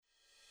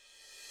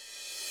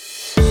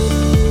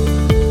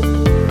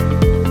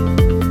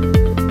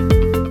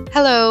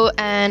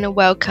everyone.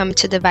 Welcome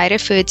to the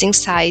VitaFoods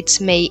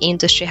Insights May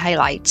Industry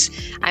Highlights.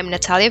 I'm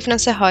Natalia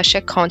França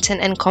Rocha, Content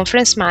and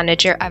Conference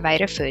Manager at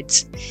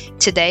VitaFoods.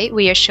 Today,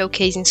 we are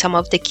showcasing some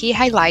of the key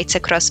highlights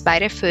across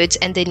VitaFoods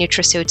and the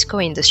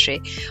nutraceutical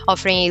industry,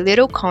 offering a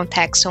little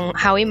context on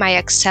how it might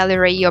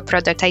accelerate your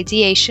product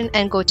ideation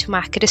and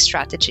go-to-market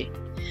strategy.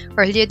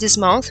 Earlier this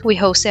month, we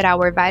hosted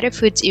our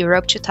VitaFoods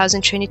Europe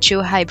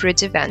 2022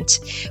 hybrid event,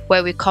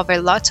 where we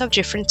cover lots of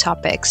different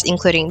topics,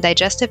 including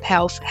digestive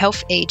health,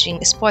 health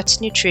aging,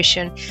 sports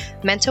nutrition,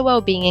 mental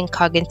well-being and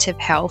cognitive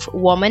health,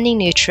 women in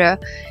nutria,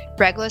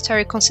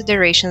 regulatory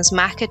considerations,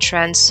 market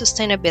trends,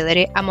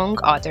 sustainability, among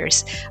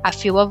others, a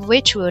few of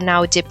which we'll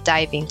now deep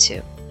dive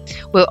into.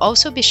 We'll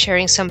also be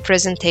sharing some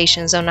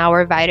presentations on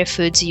our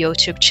VitaFoods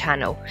YouTube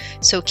channel,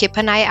 so keep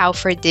an eye out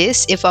for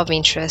this if of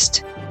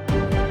interest.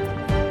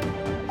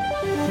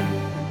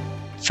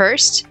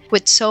 First,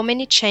 with so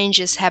many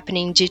changes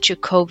happening due to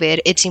COVID,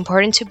 it's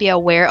important to be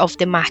aware of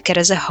the market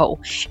as a whole,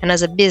 and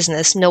as a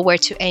business, know where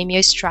to aim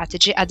your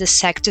strategy at the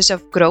sectors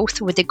of growth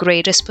with the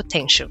greatest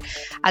potential.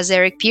 As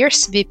Eric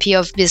Pierce, VP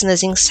of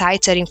Business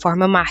Insights at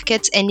Informa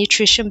Markets and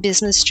Nutrition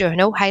Business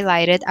Journal,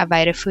 highlighted at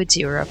VitaFoods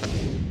Europe.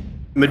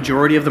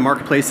 Majority of the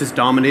marketplace is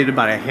dominated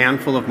by a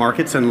handful of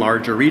markets and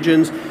larger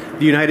regions,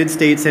 the United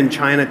States and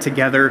China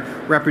together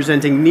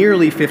representing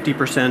nearly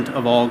 50%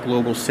 of all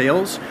global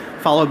sales,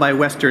 followed by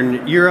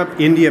Western Europe,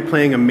 India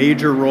playing a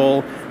major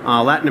role,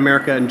 Latin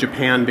America and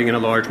Japan being in a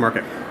large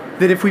market.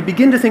 That if we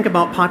begin to think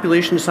about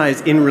population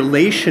size in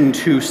relation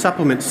to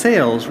supplement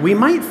sales, we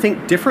might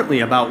think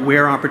differently about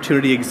where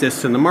opportunity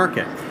exists in the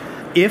market.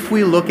 If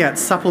we look at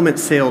supplement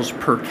sales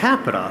per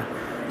capita,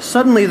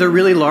 suddenly the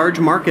really large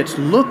markets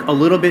look a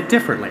little bit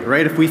differently,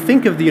 right? If we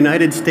think of the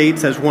United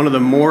States as one of the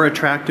more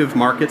attractive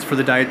markets for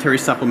the dietary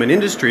supplement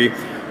industry,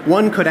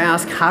 one could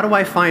ask, how do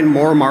I find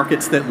more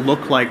markets that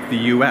look like the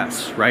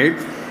US, right?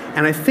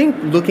 And I think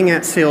looking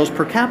at sales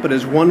per capita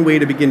is one way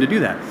to begin to do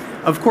that.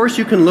 Of course,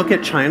 you can look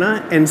at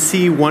China and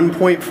see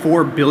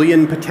 1.4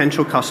 billion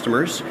potential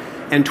customers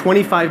and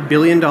 $25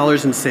 billion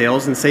in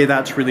sales and say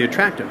that's really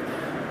attractive.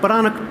 But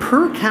on a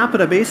per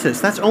capita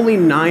basis, that's only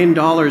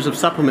 $9 of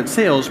supplement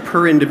sales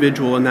per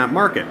individual in that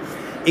market.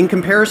 In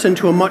comparison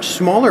to a much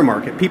smaller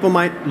market, people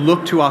might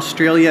look to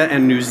Australia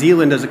and New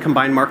Zealand as a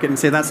combined market and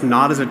say that's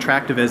not as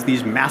attractive as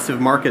these massive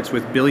markets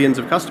with billions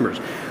of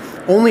customers.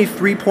 Only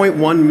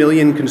 3.1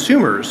 million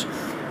consumers,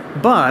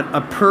 but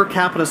a per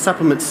capita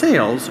supplement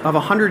sales of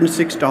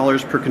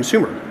 $106 per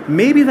consumer.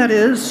 Maybe that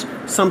is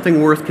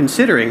something worth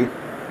considering.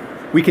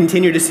 We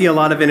continue to see a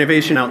lot of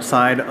innovation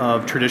outside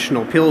of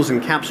traditional pills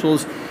and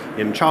capsules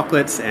in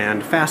chocolates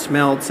and fast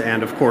melts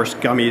and of course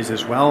gummies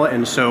as well.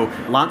 And so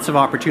lots of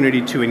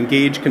opportunity to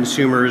engage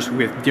consumers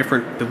with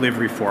different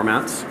delivery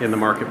formats in the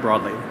market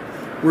broadly.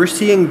 We're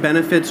seeing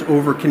benefits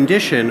over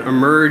condition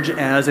emerge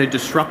as a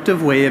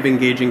disruptive way of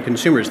engaging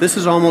consumers. This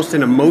is almost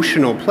an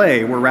emotional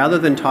play where rather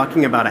than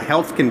talking about a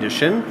health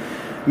condition,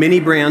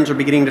 many brands are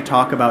beginning to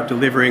talk about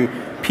delivering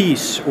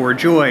peace or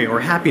joy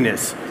or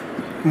happiness.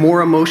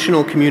 More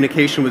emotional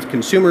communication with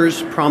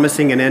consumers,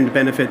 promising an end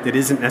benefit that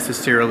isn't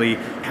necessarily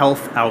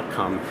health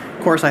outcome.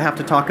 Of course, I have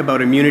to talk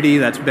about immunity.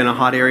 That's been a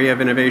hot area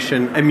of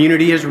innovation.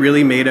 Immunity has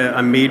really made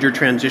a major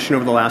transition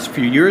over the last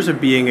few years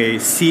of being a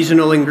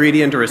seasonal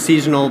ingredient or a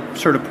seasonal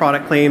sort of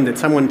product claim that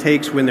someone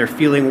takes when they're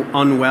feeling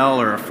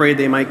unwell or afraid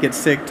they might get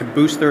sick to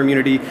boost their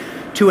immunity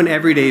to an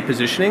everyday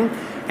positioning.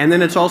 And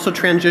then it's also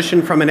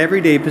transitioned from an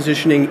everyday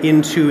positioning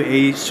into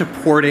a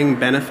supporting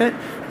benefit.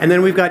 And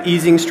then we've got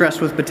easing stress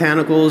with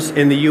botanicals.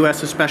 In the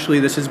US especially,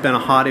 this has been a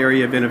hot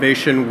area of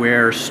innovation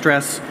where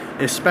stress,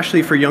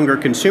 especially for younger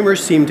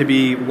consumers, seem to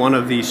be one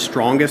of the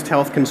strongest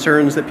health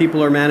concerns that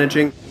people are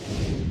managing.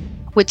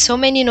 With so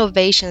many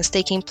innovations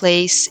taking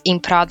place in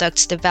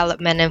products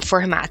development and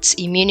formats,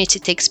 immunity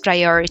takes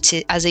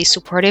priority as a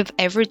supportive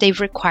everyday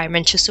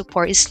requirement to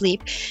support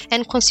sleep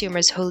and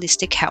consumers'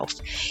 holistic health.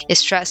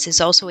 Stress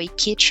is also a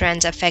key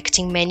trend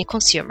affecting many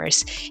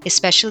consumers,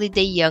 especially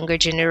the younger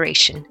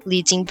generation,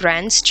 leading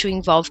brands to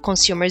involve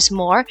consumers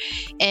more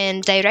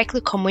and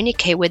directly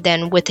communicate with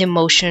them with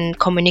emotion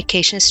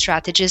communication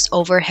strategies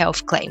over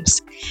health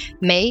claims.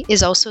 May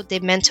is also the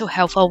Mental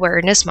Health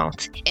Awareness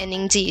Month, and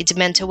indeed,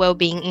 mental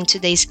well-being in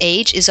today's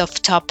age is of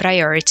top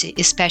priority,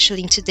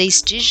 especially in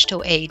today's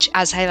digital age,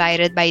 as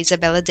highlighted by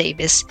Isabella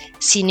Davis,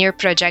 Senior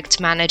Project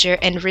Manager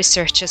and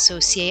Research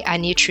Associate at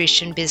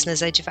Nutrition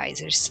Business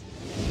Advisors.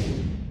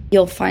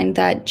 You'll find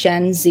that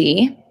Gen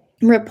Z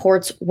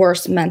reports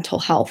worse mental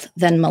health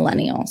than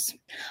millennials.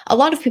 A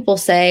lot of people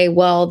say,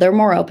 well, they're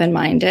more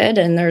open-minded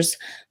and there's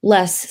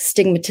less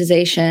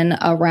stigmatization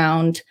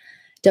around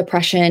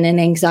depression and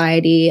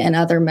anxiety and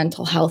other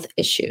mental health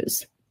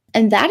issues.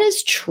 And that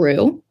is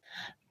true.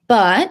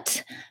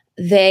 But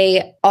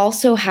they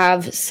also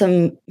have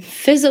some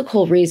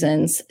physical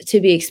reasons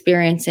to be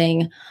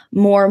experiencing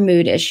more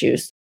mood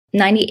issues.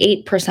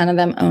 98% of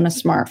them own a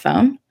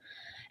smartphone.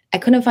 I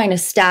couldn't find a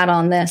stat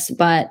on this,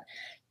 but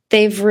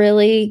they've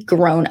really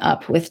grown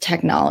up with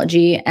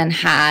technology and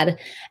had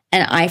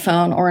an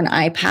iPhone or an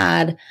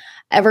iPad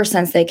ever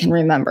since they can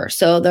remember.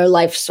 So their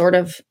life sort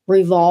of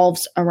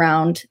revolves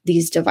around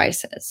these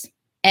devices.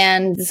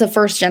 And it's the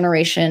first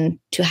generation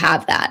to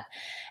have that.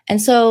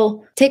 And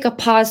so take a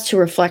pause to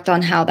reflect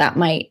on how that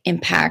might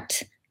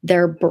impact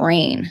their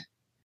brain.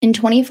 In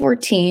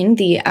 2014,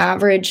 the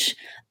average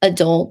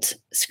adult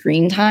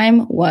screen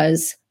time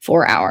was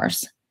 4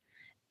 hours.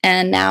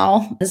 And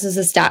now, this is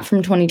a stat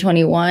from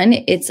 2021,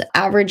 it's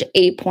average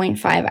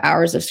 8.5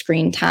 hours of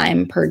screen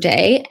time per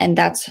day, and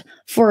that's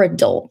for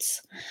adults.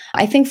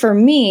 I think for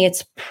me,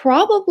 it's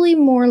probably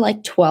more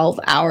like 12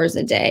 hours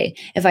a day.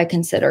 If I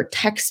consider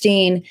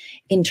texting,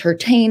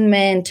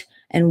 entertainment,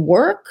 and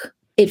work,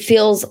 it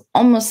feels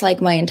almost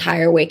like my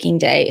entire waking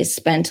day is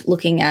spent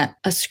looking at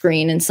a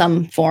screen in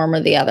some form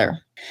or the other.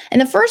 And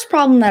the first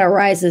problem that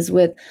arises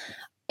with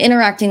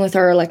interacting with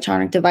our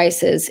electronic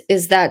devices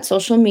is that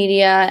social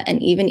media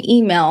and even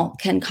email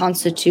can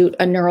constitute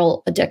a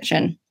neural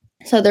addiction.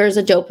 So there's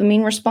a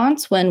dopamine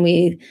response when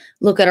we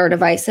look at our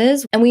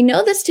devices. And we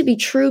know this to be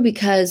true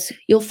because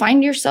you'll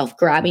find yourself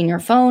grabbing your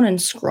phone and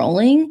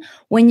scrolling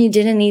when you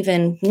didn't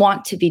even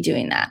want to be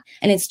doing that.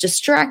 And it's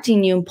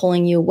distracting you and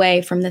pulling you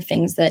away from the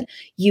things that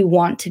you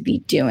want to be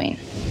doing.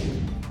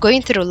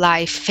 Going through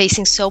life,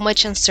 facing so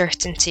much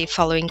uncertainty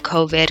following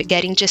COVID,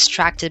 getting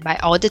distracted by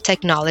all the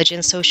technology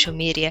and social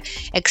media,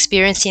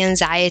 experiencing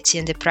anxiety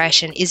and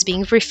depression is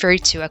being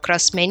referred to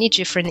across many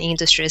different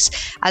industries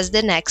as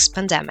the next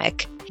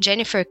pandemic.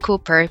 Jennifer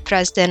Cooper,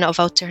 president of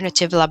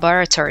Alternative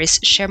Laboratories,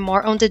 shares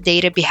more on the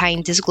data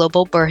behind this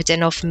global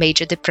burden of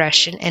major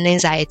depression and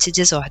anxiety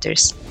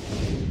disorders.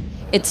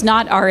 It's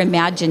not our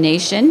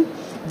imagination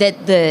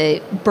that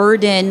the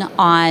burden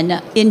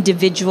on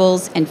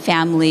individuals and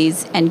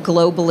families and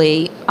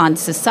globally on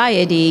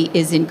society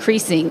is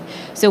increasing.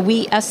 So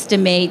we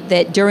estimate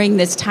that during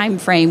this time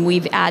frame,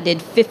 we've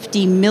added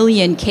 50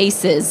 million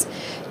cases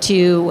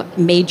to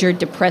major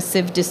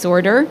depressive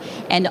disorder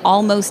and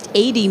almost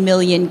 80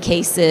 million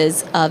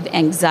cases of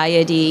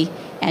anxiety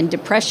and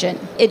depression.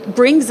 It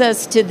brings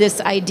us to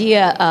this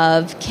idea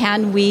of,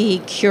 can we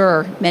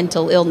cure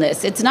mental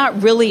illness? It's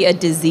not really a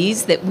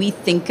disease that we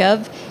think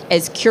of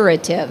as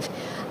curative.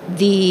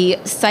 The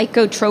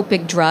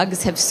psychotropic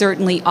drugs have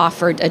certainly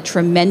offered a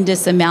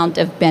tremendous amount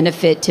of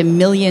benefit to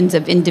millions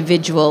of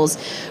individuals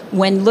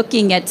when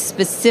looking at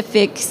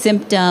specific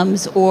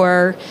symptoms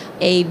or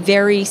a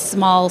very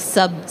small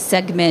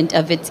subsegment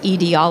of its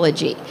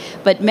etiology.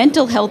 But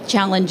mental health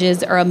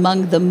challenges are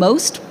among the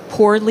most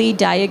poorly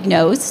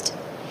diagnosed.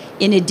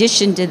 In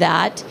addition to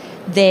that,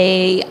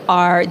 the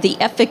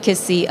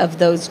efficacy of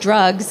those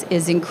drugs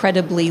is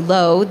incredibly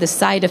low. The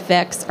side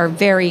effects are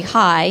very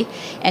high.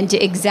 And to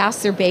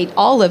exacerbate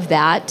all of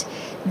that,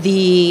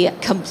 the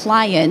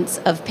compliance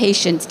of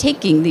patients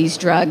taking these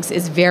drugs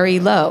is very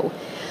low.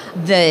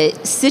 The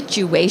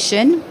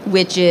situation,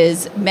 which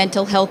is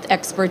mental health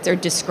experts are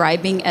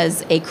describing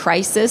as a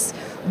crisis,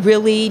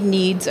 really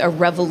needs a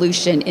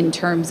revolution in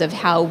terms of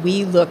how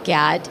we look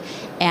at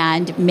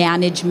and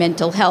manage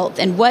mental health.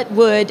 And what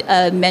would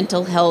a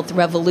mental health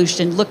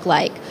revolution look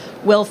like?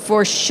 Well,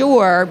 for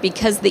sure,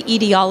 because the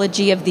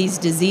etiology of these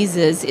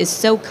diseases is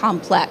so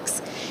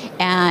complex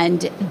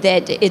and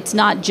that it's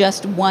not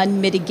just one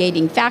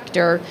mitigating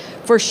factor,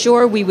 for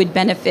sure we would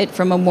benefit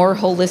from a more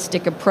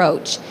holistic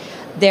approach.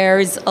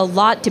 There's a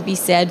lot to be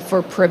said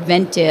for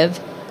preventive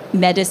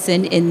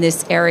medicine in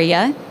this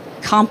area,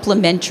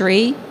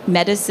 complementary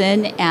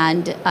medicine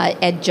and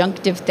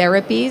adjunctive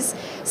therapies,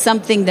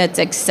 something that's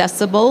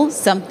accessible,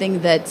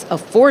 something that's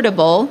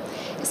affordable,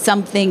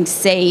 something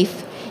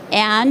safe.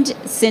 And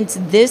since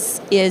this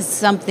is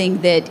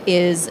something that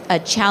is a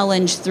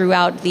challenge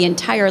throughout the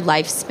entire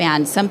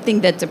lifespan,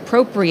 something that's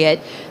appropriate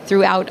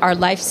throughout our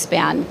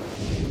lifespan.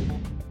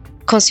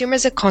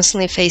 Consumers are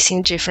constantly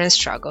facing different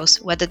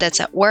struggles, whether that's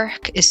at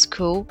work,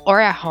 school,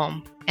 or at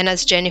home. And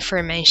as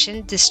Jennifer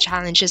mentioned, these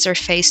challenges are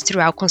faced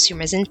throughout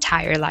consumers'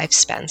 entire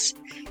lifespans.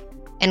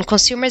 And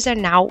consumers are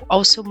now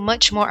also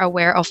much more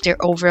aware of their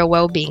overall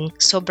well-being,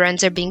 so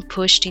brands are being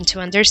pushed into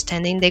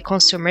understanding their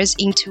consumers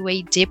into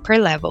a deeper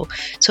level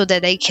so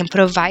that they can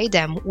provide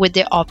them with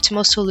the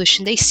optimal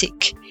solution they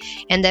seek.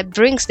 And that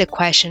brings the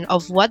question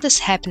of, what does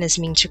happiness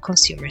mean to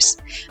consumers?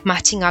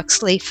 Martin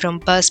Oxley from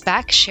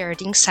BuzzBack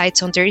shared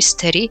insights on their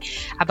study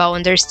about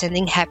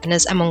understanding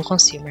happiness among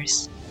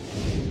consumers.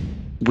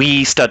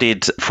 We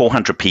studied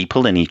 400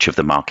 people in each of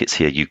the markets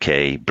here,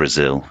 UK,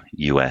 Brazil,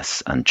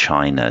 US, and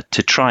China,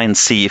 to try and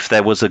see if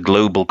there was a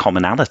global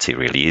commonality,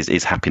 really.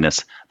 Is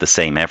happiness the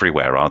same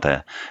everywhere? Are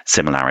there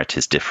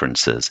similarities,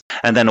 differences?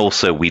 And then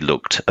also we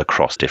looked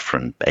across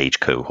different age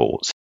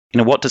cohorts.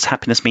 What does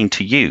happiness mean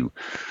to you?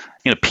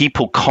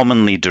 People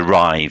commonly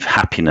derive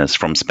happiness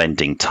from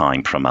spending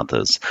time from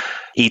others.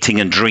 Eating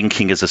and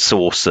drinking is a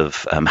source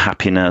of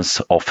happiness,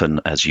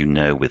 often, as you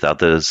know, with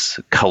others,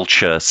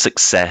 culture,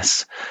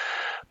 success.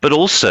 But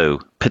also,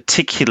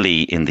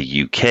 particularly in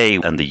the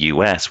UK and the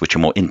US, which are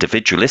more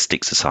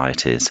individualistic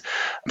societies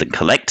than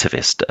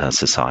collectivist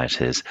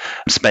societies,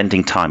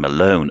 spending time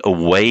alone,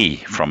 away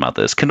from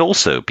others, can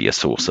also be a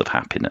source of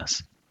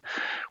happiness.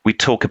 We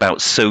talk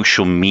about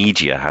social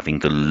media having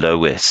the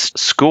lowest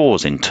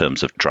scores in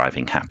terms of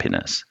driving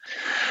happiness.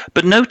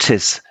 But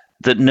notice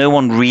that no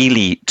one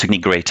really, to any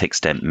great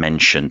extent,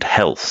 mentioned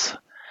health.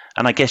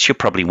 And I guess you're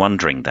probably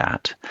wondering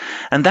that.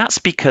 And that's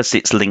because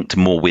it's linked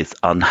more with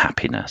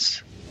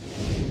unhappiness.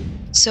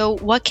 So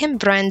what can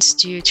brands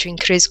do to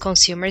increase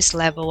consumers'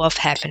 level of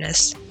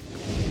happiness?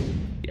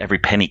 Every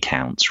penny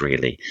counts,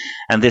 really.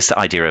 And this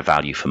idea of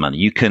value for money,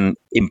 you can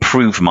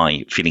improve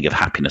my feeling of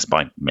happiness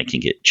by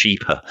making it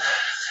cheaper.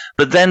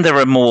 But then there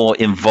are more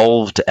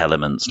involved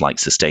elements like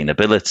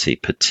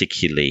sustainability,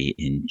 particularly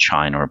in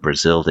China or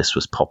Brazil, this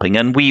was popping.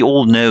 And we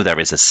all know there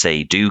is a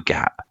say-do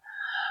gap.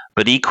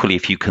 But equally,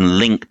 if you can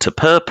link to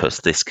purpose,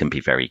 this can be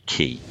very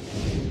key.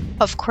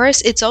 Of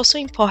course, it's also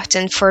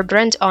important for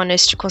brand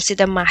owners to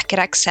consider market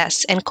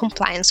access and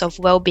compliance of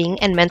well-being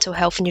and mental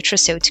health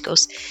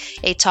nutraceuticals,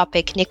 a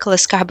topic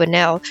Nicolas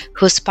Carbonell,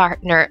 whose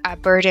partner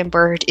at Bird &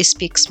 Bird,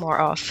 speaks more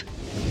of.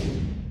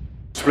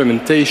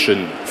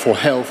 Supplementation for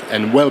health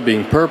and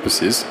well-being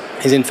purposes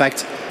is in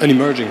fact an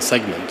emerging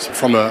segment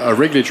from a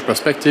regulatory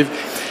perspective,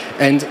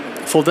 and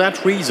for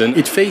that reason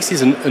it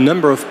faces a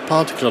number of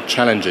particular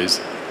challenges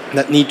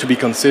that need to be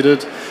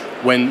considered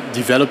when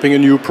developing a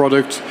new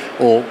product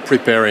or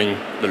preparing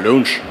the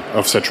launch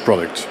of such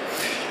product.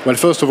 Well,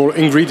 first of all,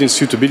 ingredient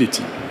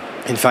suitability.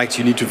 In fact,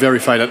 you need to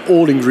verify that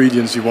all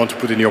ingredients you want to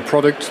put in your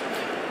product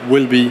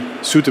will be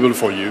suitable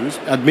for use,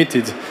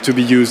 admitted to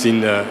be used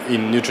in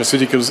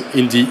nutraceuticals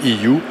in the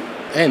EU,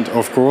 and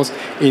of course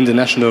in the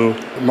national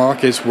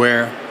markets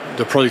where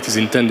the product is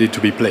intended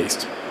to be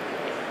placed.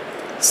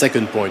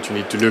 Second point you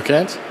need to look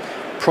at,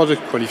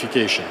 product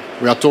qualification.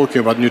 We are talking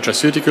about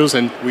nutraceuticals,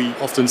 and we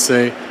often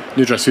say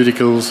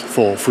nutraceuticals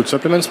for food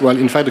supplements. Well,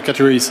 in fact, the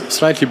category is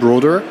slightly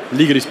broader.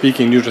 Legally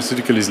speaking,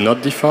 nutraceutical is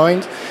not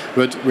defined,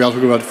 but we are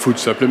talking about food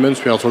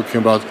supplements. We are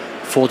talking about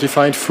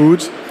fortified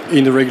foods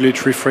in the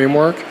regulatory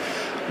framework.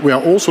 We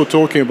are also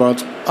talking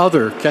about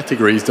other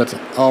categories that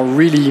are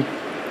really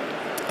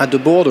at the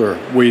border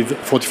with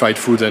fortified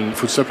food and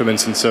food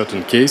supplements in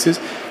certain cases.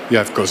 You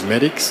have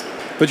cosmetics,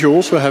 but you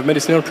also have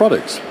medicinal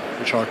products,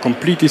 which are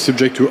completely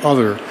subject to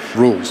other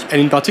rules. And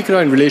in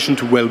particular, in relation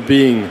to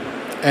well-being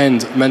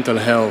and mental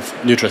health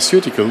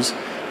nutraceuticals,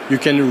 you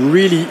can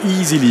really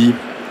easily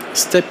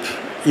step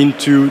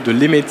into the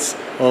limits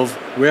of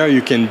where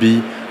you can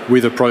be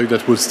with a product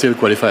that would still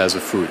qualify as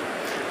a food.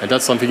 And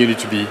that's something you need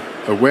to be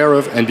aware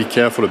of and be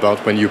careful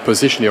about when you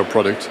position your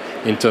product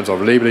in terms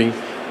of labeling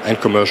and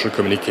commercial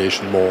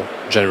communication more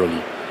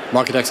generally.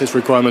 Market access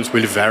requirements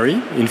will vary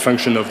in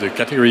function of the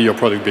category your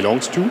product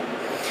belongs to.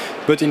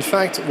 But in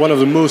fact, one of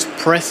the most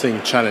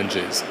pressing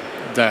challenges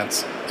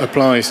that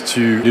applies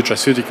to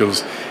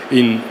nutraceuticals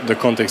in the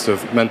context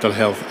of mental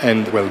health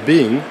and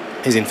well-being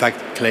is in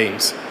fact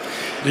claims.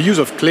 The use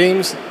of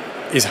claims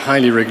is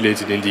highly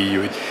regulated in the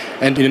EU.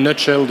 And in a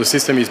nutshell, the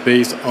system is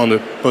based on a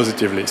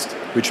positive list,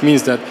 which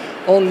means that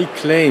only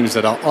claims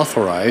that are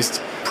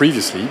authorized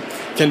previously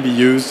can be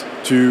used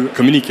to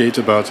communicate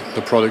about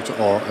the product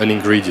or an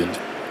ingredient.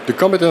 The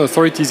competent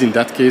authorities in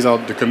that case are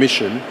the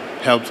Commission,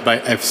 helped by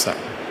EFSA.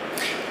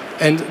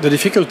 And the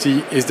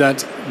difficulty is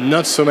that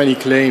not so many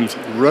claims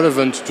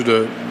relevant to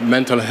the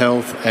mental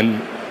health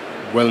and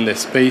wellness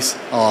space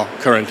are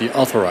currently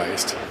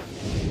authorized.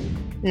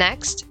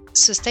 Next,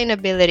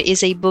 sustainability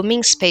is a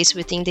booming space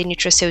within the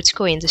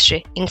nutraceutical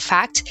industry. In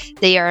fact,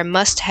 they are a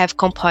must-have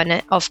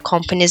component of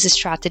companies'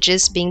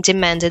 strategies being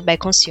demanded by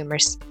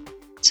consumers.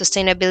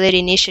 Sustainability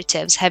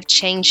initiatives have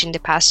changed in the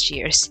past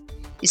years.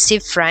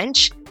 Steve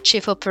French,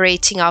 Chief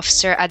Operating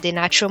Officer at the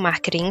Natural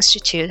Marketing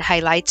Institute,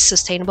 highlights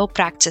sustainable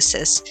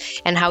practices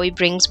and how it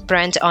brings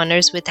brand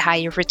owners with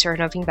higher return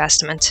of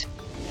investment.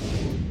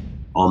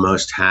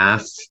 Almost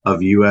half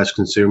of U.S.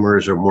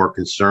 consumers are more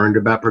concerned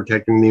about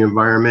protecting the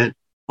environment.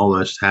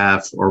 Almost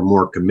half are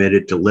more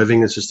committed to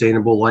living a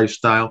sustainable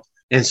lifestyle.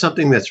 And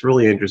something that's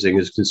really interesting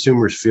is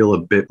consumers feel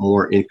a bit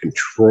more in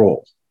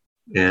control.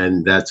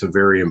 And that's a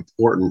very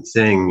important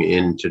thing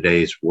in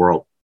today's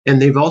world.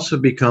 And they've also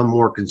become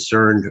more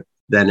concerned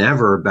than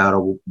ever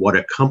about what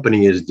a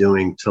company is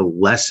doing to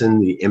lessen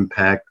the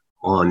impact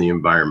on the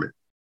environment.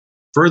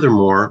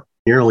 Furthermore,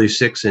 nearly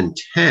 6 in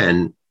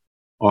 10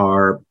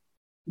 are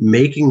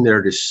making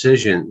their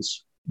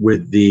decisions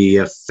with the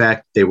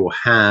effect they will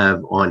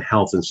have on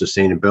health and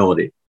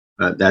sustainability.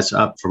 That's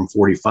up from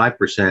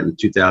 45% in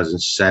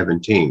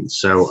 2017.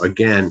 So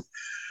again,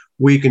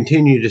 we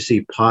continue to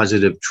see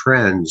positive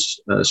trends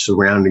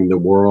surrounding the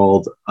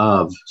world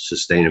of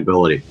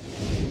sustainability.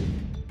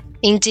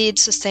 Indeed,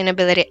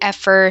 sustainability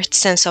efforts,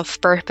 sense of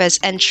purpose,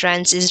 and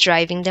trends is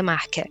driving the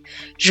market.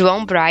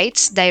 João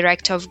Bright,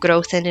 Director of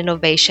Growth and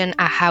Innovation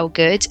at How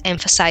Good,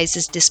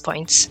 emphasizes these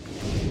points.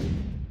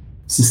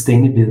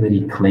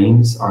 Sustainability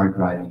claims are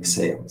driving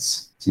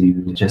sales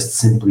to just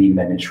simply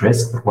manage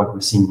risk, but what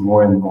we're seeing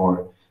more and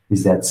more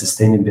is that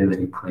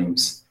sustainability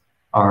claims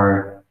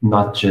are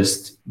not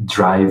just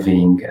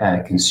driving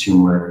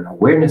consumer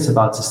awareness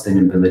about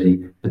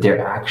sustainability, but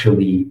they're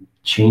actually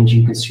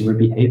changing consumer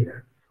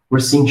behavior. We're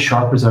seeing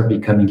shoppers are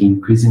becoming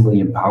increasingly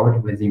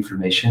empowered with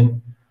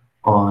information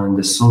on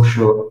the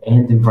social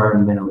and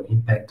environmental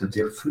impact of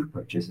their food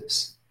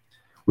purchases.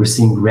 We're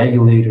seeing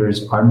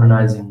regulators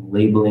harmonizing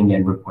labeling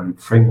and reporting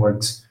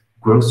frameworks,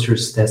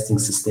 grocers testing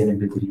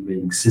sustainability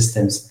rating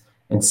systems,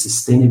 and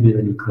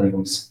sustainability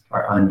claims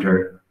are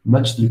under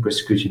much deeper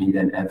scrutiny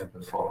than ever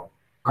before.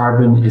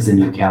 Carbon is a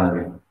new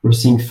calorie. We're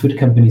seeing food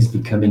companies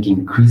becoming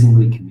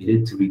increasingly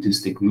committed to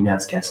reduce the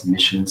greenhouse gas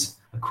emissions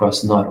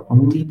across not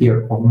only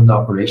their own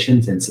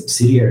operations and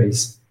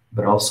subsidiaries,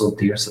 but also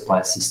their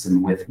supply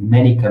system, with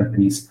many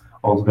companies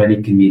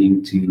already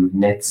committing to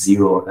net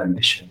zero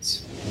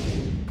ambitions.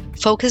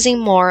 Focusing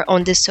more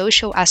on the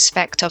social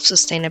aspect of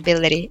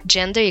sustainability,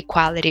 gender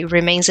equality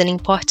remains an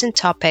important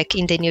topic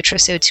in the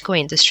nutraceutical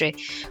industry,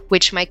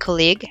 which my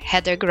colleague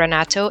Heather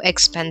Granato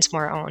expands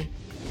more on.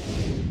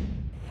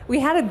 We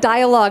had a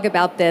dialogue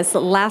about this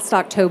last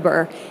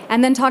October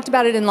and then talked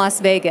about it in Las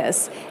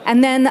Vegas.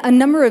 And then a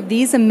number of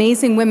these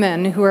amazing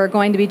women who are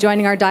going to be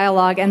joining our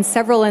dialogue and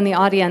several in the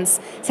audience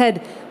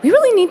said, we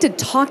really need to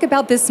talk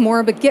about this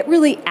more, but get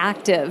really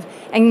active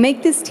and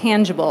make this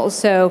tangible.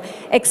 So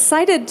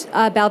excited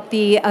about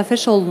the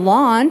official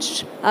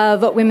launch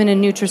of Women in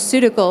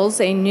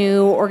Nutraceuticals, a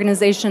new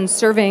organization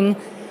serving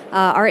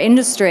our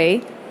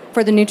industry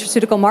for the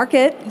nutraceutical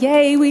market.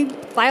 Yay, we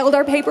filed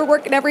our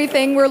paperwork and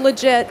everything, we're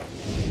legit.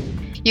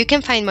 You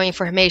can find more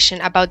information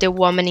about the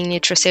Women in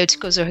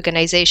Nutraceuticals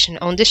organization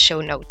on the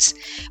show notes.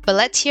 But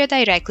let's hear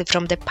directly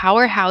from the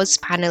powerhouse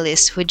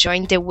panelists who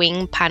joined the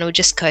WIN panel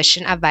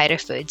discussion at Vita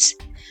Foods.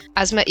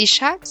 Asma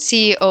Ishaq,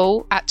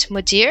 CEO at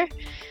Mudir,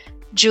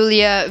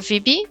 Julia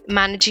Vibi,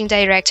 Managing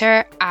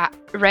Director at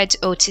Red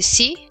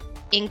OTC,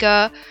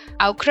 Inga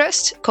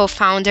Aukrust,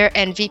 Co-founder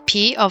and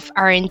VP of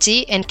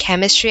R&D and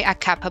Chemistry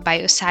at Kappa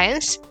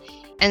Bioscience,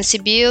 and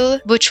Sibylle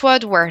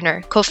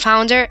Butchwald-Werner,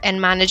 co-founder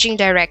and managing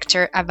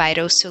director at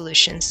Vital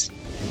Solutions.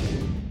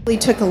 We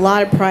took a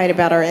lot of pride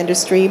about our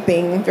industry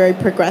being very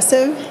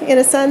progressive in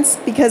a sense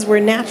because we're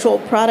natural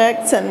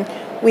products and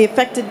we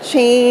affected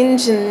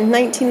change in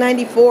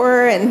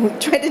 1994 and we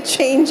tried to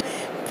change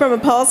from a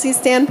policy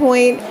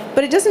standpoint,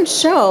 but it doesn't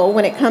show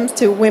when it comes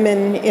to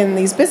women in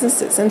these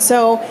businesses. And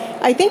so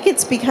I think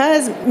it's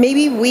because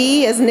maybe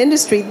we as an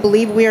industry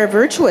believe we are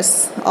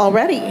virtuous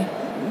already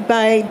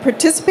by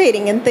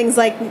participating in things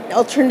like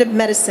alternative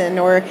medicine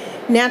or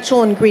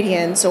natural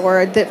ingredients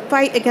or the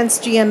fight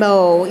against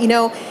GMO. You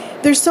know,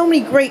 there's so many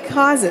great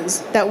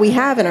causes that we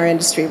have in our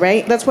industry,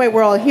 right? That's why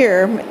we're all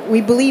here. We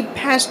believe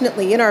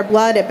passionately in our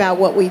blood about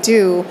what we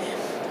do.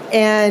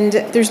 And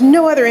there's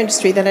no other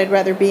industry that I'd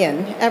rather be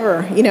in,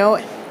 ever, you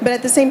know. But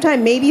at the same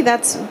time, maybe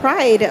that's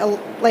pride,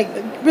 like,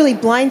 really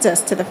blinds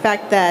us to the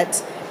fact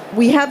that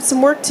we have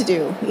some work to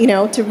do, you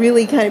know, to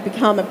really kind of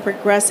become a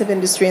progressive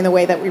industry in the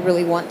way that we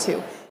really want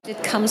to.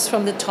 It comes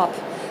from the top.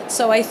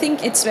 So I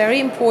think it's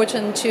very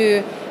important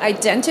to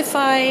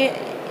identify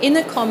in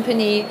a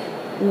company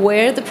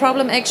where the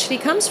problem actually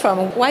comes from.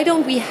 Why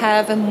don't we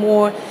have a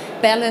more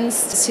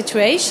balanced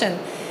situation?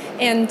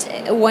 And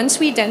once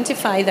we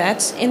identify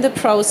that in the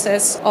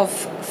process of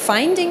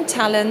finding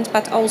talent,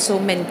 but also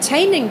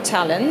maintaining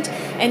talent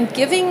and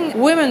giving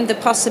women the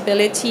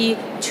possibility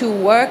to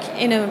work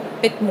in a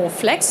bit more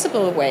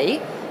flexible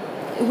way,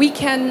 we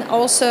can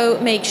also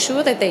make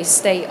sure that they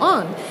stay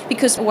on.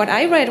 Because what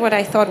I read, what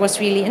I thought was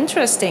really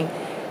interesting,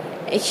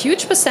 a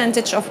huge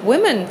percentage of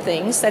women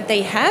thinks that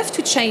they have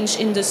to change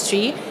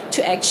industry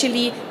to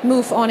actually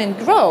move on and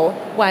grow,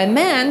 while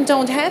men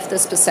don't have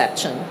this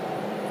perception.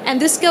 And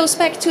this goes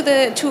back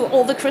to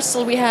all the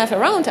crystal we have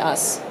around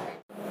us.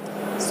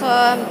 So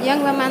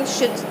young women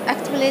should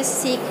actively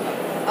seek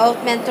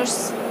out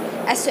mentors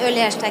as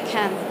early as they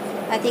can.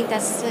 I think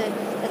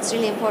that's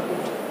really important.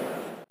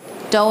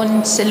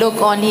 Don't look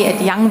only at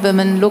young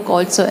women, look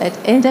also at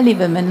elderly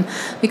women.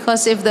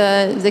 Because if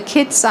the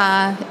kids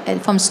are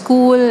from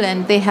school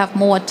and they have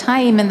more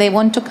time and they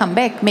want to come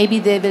back, maybe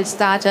they will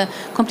start a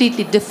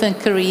completely different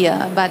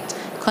career. But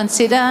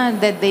consider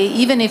that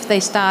even if they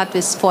start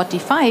with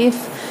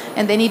 45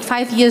 and they need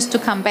 5 years to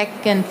come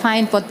back and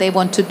find what they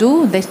want to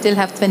do, they still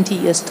have 20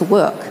 years to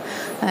work.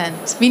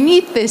 And we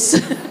need this.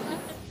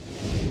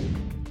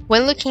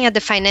 When looking at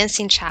the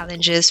financing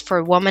challenges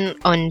for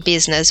women-owned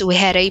business, we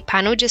had a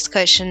panel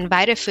discussion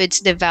Vita Foods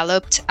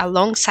developed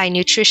alongside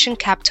Nutrition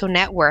Capital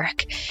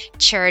Network,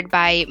 chaired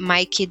by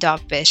Mikey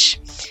Dovbish.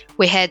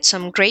 We had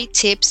some great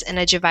tips and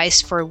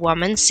advice for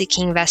women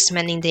seeking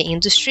investment in the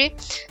industry,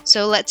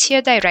 so let's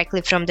hear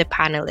directly from the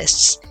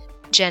panelists.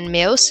 Jen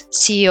Mills,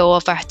 CEO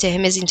of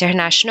Artemis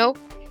International,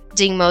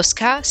 Dean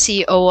Mosca,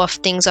 CEO of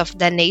Things of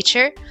That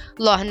Nature,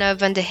 Lorna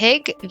van de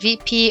Heeg,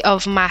 VP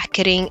of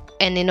Marketing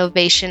and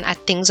Innovation at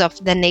Things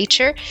of That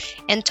Nature,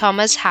 and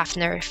Thomas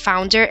Hafner,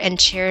 founder and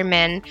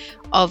chairman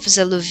of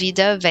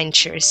Zaluvida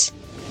Ventures.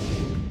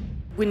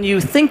 When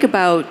you think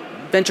about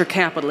venture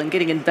capital and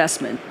getting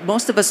investment,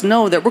 most of us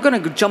know that we're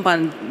going to jump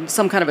on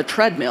some kind of a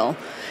treadmill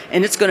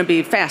and it's going to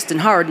be fast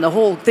and hard and the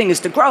whole thing is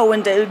to grow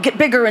and to get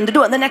bigger and to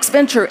do it in the next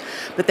venture.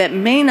 But that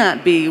may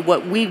not be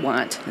what we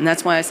want. And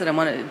that's why I said I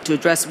wanted to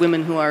address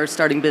women who are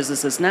starting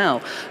businesses now.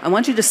 I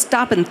want you to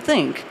stop and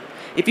think,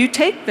 If you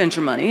take venture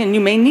money, and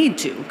you may need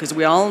to, because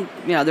we all,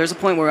 there's a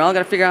point where we all got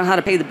to figure out how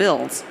to pay the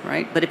bills,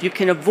 right? But if you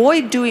can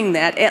avoid doing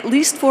that, at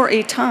least for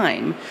a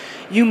time,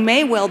 you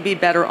may well be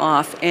better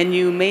off, and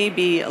you may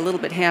be a little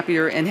bit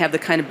happier and have the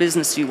kind of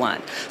business you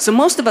want. So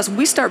most of us,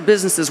 we start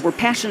businesses, we're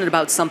passionate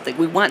about something.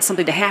 We want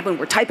something to happen.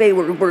 We're type A,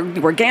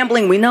 we're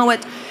gambling, we know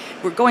it,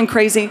 we're going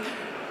crazy,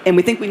 and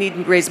we think we need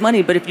to raise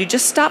money. But if you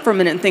just stop for a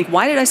minute and think,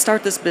 why did I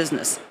start this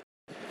business?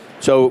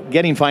 So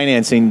getting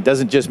financing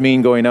doesn't just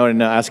mean going out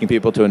and asking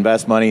people to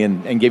invest money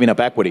and giving up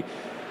equity.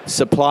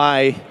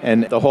 Supply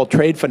and the whole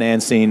trade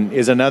financing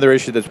is another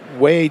issue that's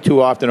way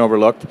too often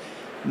overlooked.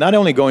 Not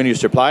only going to your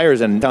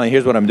suppliers and telling,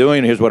 here's what I'm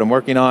doing, here's what I'm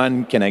working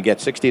on, can I get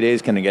 60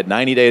 days, can I get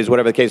 90 days,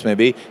 whatever the case may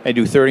be, I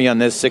do 30 on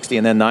this, 60,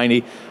 and then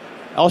 90.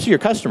 Also your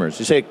customers,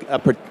 you say a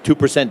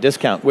 2%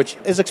 discount, which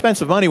is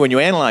expensive money when you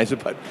analyze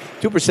it, but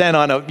 2%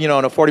 on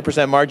a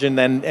 40% margin,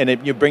 and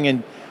if you bring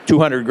in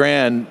 200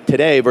 grand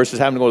today versus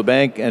having to go to the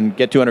bank and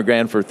get 200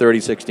 grand for 30,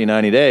 60,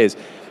 90 days,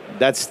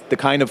 that's the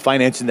kind of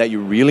financing that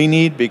you really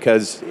need,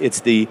 because it's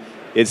the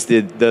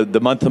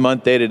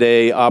month-to-month,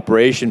 day-to-day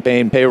operation,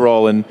 paying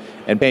payroll and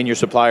paying your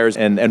suppliers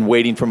and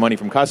waiting for money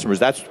from customers.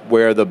 That's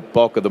where the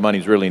bulk of the money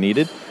is really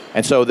needed.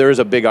 And so there is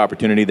a big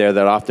opportunity there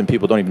that often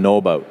people don't even know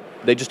about.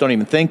 They just don't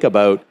even think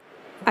about.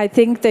 I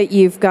think that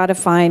you've got to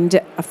find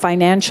a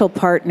financial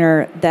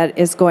partner that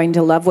is going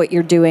to love what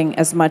you're doing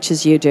as much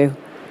as you do,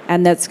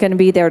 and that's going to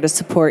be there to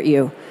support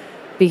you.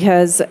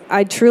 Because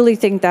I truly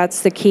think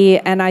that's the key,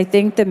 and I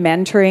think the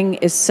mentoring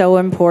is so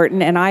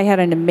important. And I had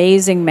an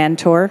amazing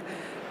mentor.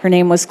 Her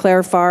name was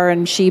Claire Farr,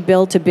 and she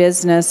built a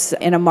business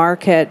in a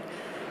market,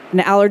 an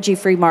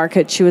allergy-free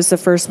market. She was the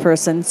first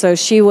person. So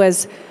she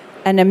was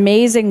an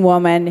amazing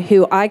woman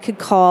who I could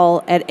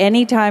call at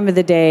any time of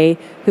the day,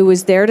 who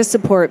was there to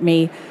support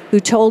me, who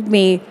told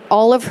me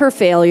all of her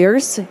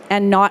failures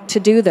and not to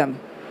do them.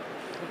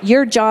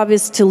 Your job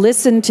is to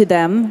listen to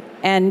them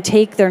and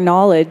take their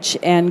knowledge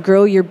and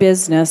grow your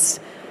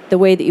business the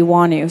way that you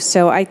want to.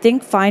 So I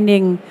think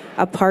finding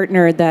a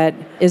partner that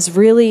is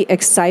really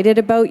excited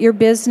about your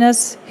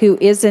business, who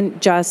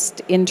isn't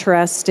just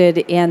interested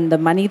in the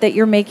money that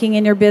you're making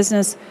in your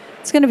business,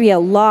 it's going to be a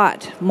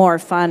lot more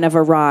fun of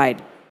a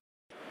ride.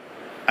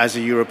 As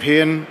a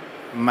European,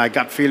 my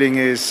gut feeling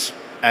is,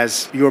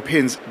 as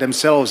Europeans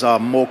themselves are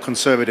more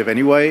conservative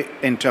anyway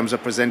in terms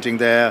of presenting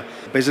their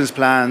business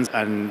plans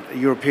and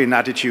European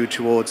attitude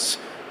towards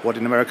what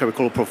in America we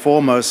call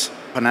performers,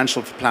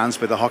 financial plans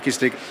with a hockey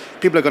stick,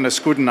 people are going to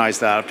scrutinize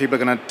that. People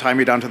are going to tie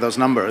me down to those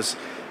numbers.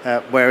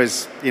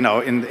 Whereas,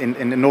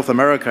 in North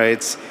America,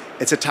 it's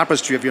a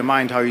tapestry of your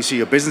mind, how you see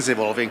your business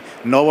evolving.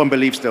 No one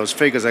believes those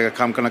figures are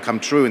going to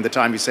come true in the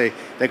time you say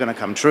they're going to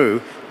come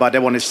true, but they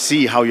want to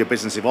see how your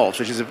business evolves,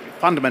 which is a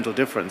fundamental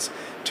difference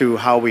to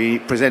how we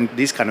present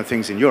these kind of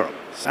things in Europe.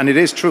 And it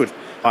is true.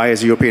 I,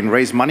 as a European,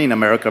 raise money in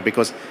America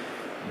because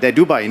they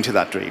do buy into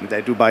that dream.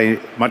 They do buy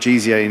much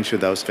easier into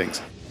those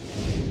things.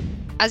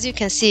 As you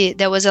can see,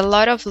 there was a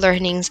lot of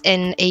learnings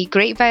and a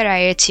great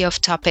variety of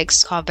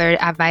topics covered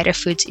at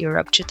VitaFoods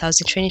Europe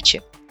 2022.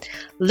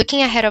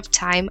 Looking ahead of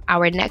time,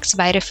 our next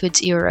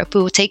VitaFoods Europe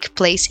will take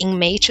place in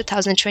May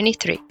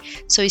 2023,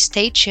 so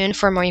stay tuned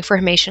for more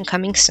information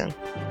coming soon.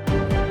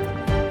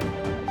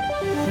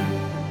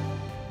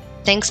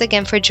 Thanks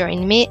again for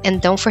joining me,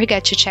 and don't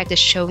forget to check the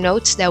show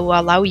notes that will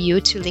allow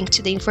you to link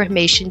to the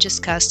information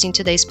discussed in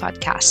today's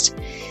podcast.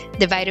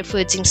 The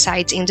VitaFoods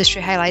Insights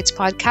Industry Highlights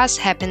podcast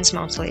happens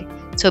monthly,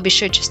 so be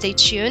sure to stay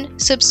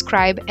tuned,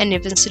 subscribe, and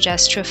even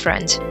suggest to a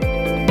friend.